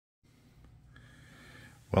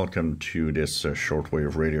Welcome to this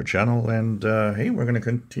shortwave radio channel, and hey, we're going to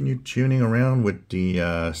continue tuning around with the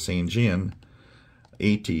Sangean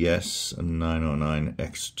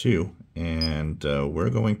ATS-909X2, and we're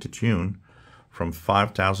going to tune from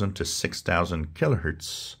 5,000 to 6,000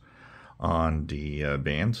 kilohertz on the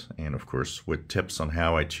band, and of course with tips on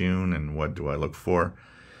how I tune and what do I look for.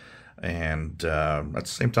 And at the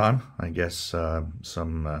same time, I guess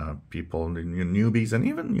some people, newbies, and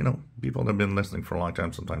even people that have been listening for a long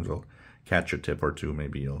time, sometimes will catch a tip or two.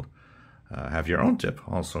 Maybe you'll have your own tip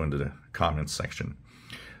also into the comments section.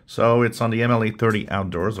 So it's on the MLA 30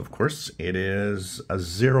 outdoors, of course. It is a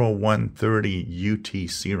 0130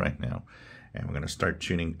 UTC right now, and we're going to start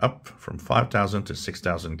tuning up from 5,000 to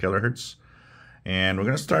 6,000 kilohertz. And we're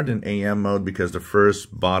going to start in AM mode because the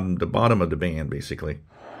bottom of the band basically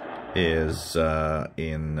is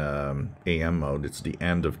in AM mode. It's the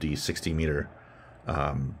end of the 60-meter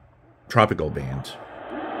tropical band.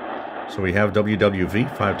 So we have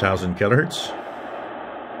WWV 5,000 kilohertz.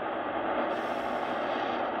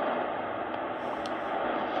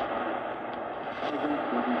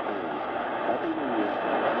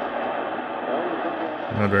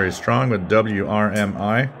 Not very strong, but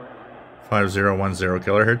WRMI 5010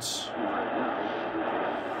 kilohertz.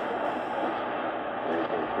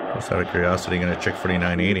 Just out of curiosity, going to check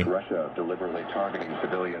 4980. Russia deliberately targeting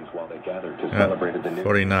civilians while they gathered to celebrate the new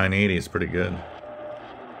 4980 is pretty good.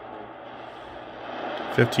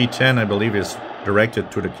 5010, I believe, is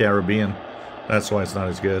directed to the Caribbean. That's why it's not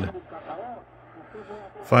as good.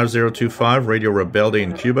 5025, Radio Rebelde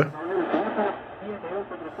in Cuba.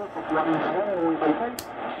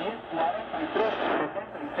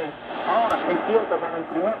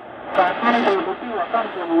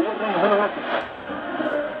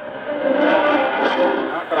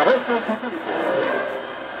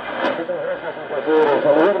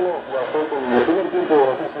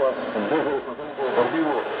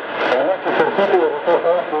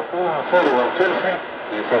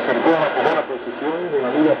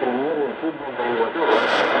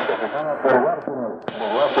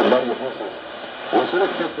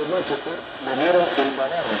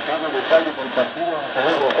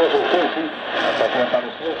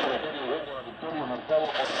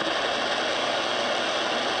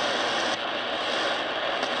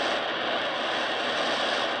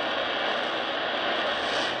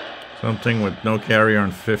 Something with no carrier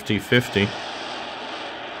on 5050.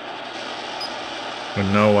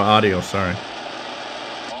 With no audio, sorry.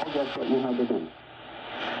 That's what you have to do.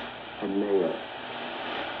 And mail.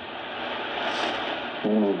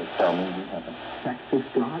 You need to tell me you have a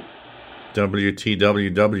sexist God?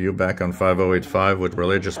 WTWW back on 5085 with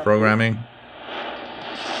religious programming.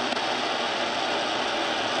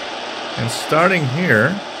 And starting here,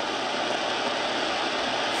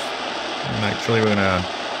 and actually we're gonna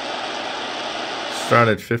start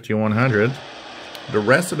at 5100. The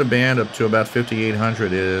rest of the band up to about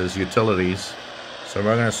 5800 is utilities. So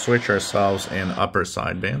we're going to switch ourselves in upper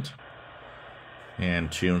sideband and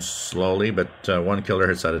tune slowly, but 1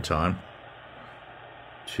 kilohertz at a time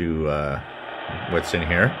to what's in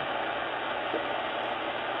here.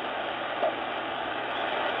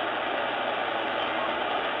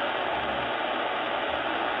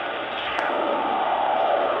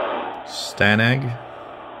 Stanag.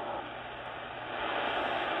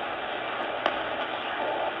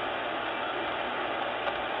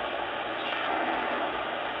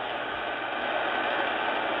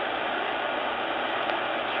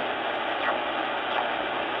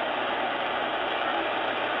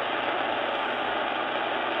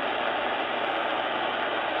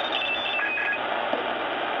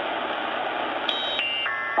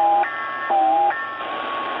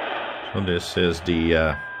 So this is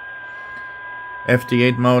the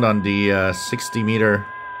FT8 mode on the 60-meter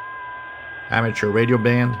amateur radio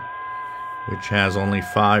band, which has only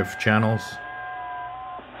 5 channels.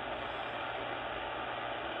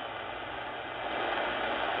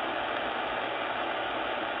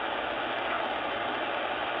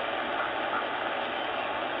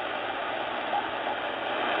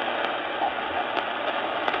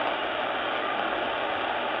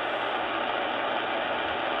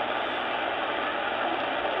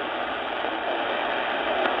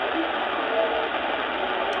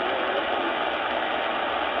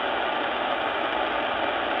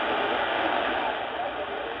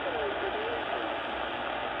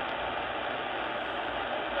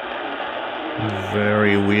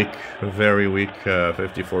 Very weak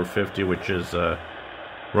 5450, which is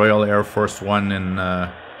Royal Air Force One in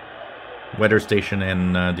weather station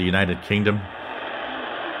in the United Kingdom.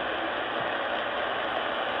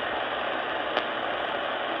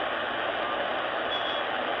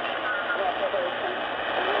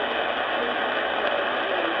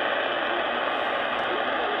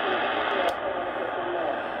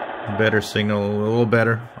 better signal, a little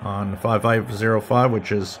better on 5505,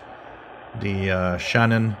 which is the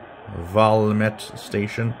Shannon Valmet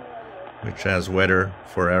station, which has weather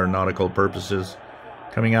for aeronautical purposes,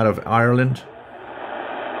 coming out of Ireland.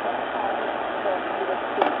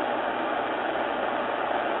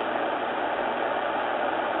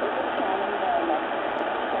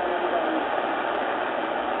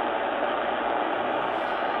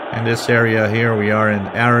 In this area here, we are in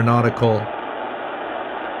aeronautical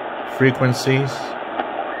frequencies,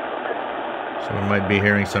 so we might be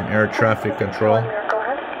hearing some air traffic control.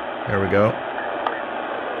 There we go.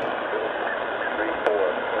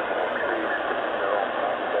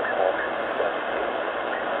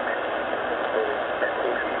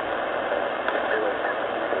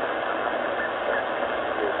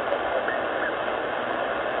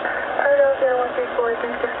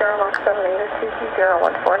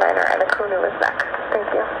 And Akunu is next.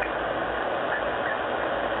 Thank you.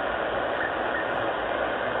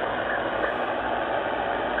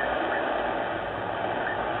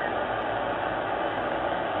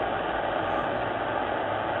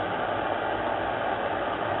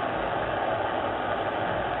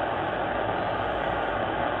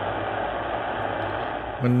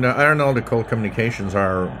 When aeronautical communications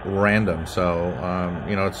are random, so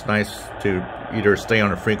you know, it's nice to either stay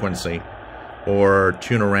on a frequency or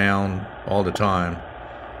tune around all the time,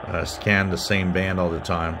 scan the same band all the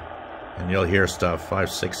time, and you'll hear stuff.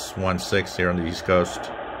 5616 here on the East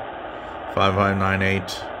Coast,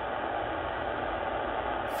 5598,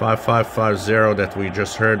 5550 that we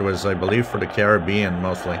just heard was, I believe, for the Caribbean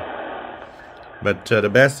mostly. But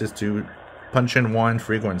the best is to punch in one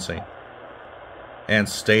frequency and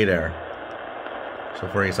stay there. So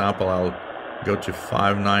for example, I'll go to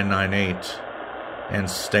 5998 and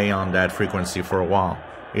stay on that frequency for a while.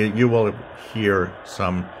 You will hear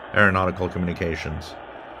some aeronautical communications.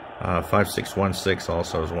 5616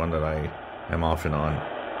 also is one that I am often on.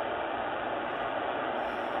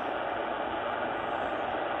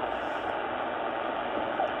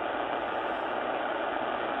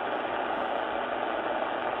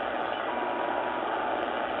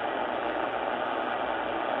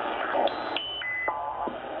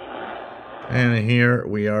 And here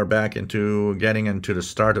we are back into getting into the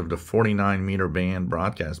start of the 49 meter band,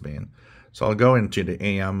 broadcast band. So I'll go into the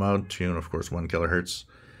AM mode, tune, of course, 1 kilohertz,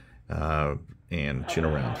 and tune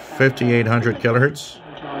around 5800 kilohertz.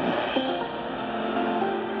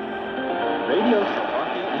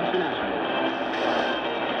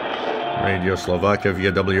 Radio Slovakia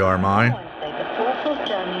via WRMI. The 4th of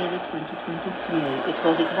January 2023. It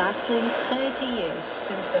was exactly 30 years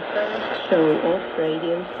since the first show of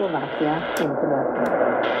Radio Slovakia International.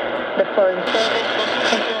 The foreign service was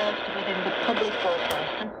preserved within the public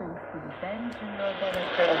broadcasting thanks to the then General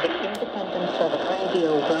Director of the Independent Public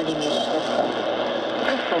Radio, Vladimir Shevkov.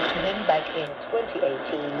 I spoke to him back in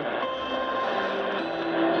 2018.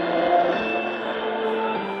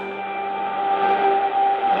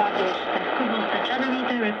 General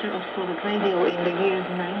Director of Slovak Radio in the years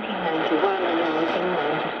 1991 and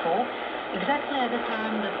 1994, exactly at the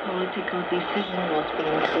time the political decision was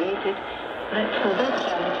being created, that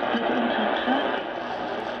Slovakia was put into traffic.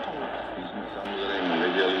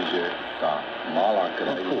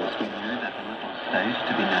 Of course, we knew that the little state,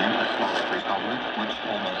 to be named the Slovak Republic, which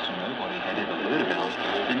almost nobody had ever heard about,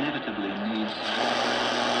 inevitably needs...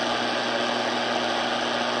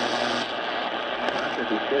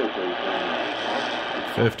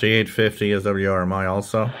 5850 is WRMI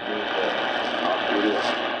also.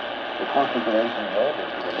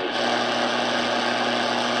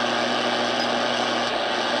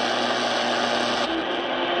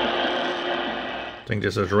 I think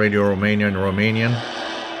this is Radio Romania in Romanian.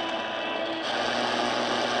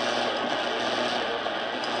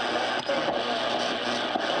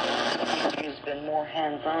 He's been more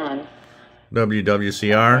hands-on.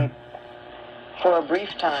 WWCR. For a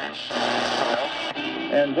brief time.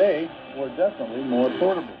 And they were definitely more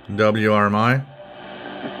portable. WRMI.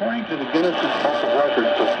 According to the Guinness Book of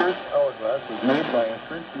Records, the first hourglass was made by a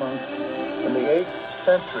French monk in the 8th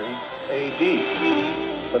century AD,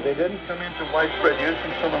 but they didn't come into widespread use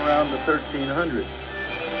until around the 1300s.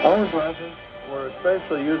 Hourglasses were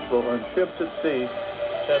especially useful on ships at sea,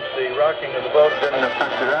 since the rocking of the boat didn't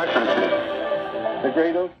affect their accuracy. The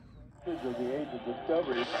great oceans of the age of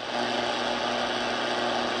discovery.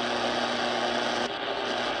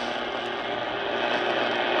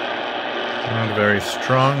 Not very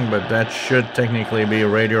strong, but that should technically be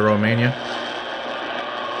Radio Romania.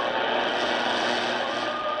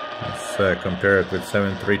 Let's compare it with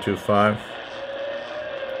 7325.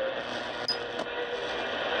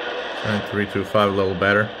 7325 a little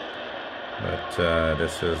better. But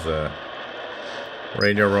this is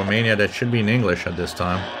Radio Romania. That should be in English at this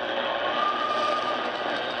time.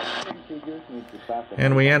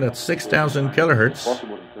 And we end at 6,000 kilohertz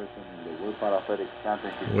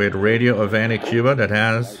with Radio Havana, Cuba, that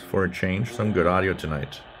has, for a change, some good audio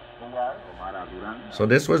tonight. So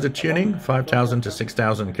this was the tuning, 5,000 to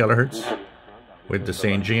 6,000 kilohertz with the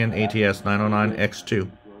Sangean ATS-909X2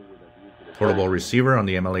 portable receiver on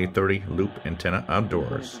the MLA 30 loop antenna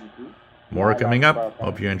outdoors. More coming up.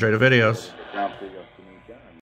 Hope you enjoy the videos.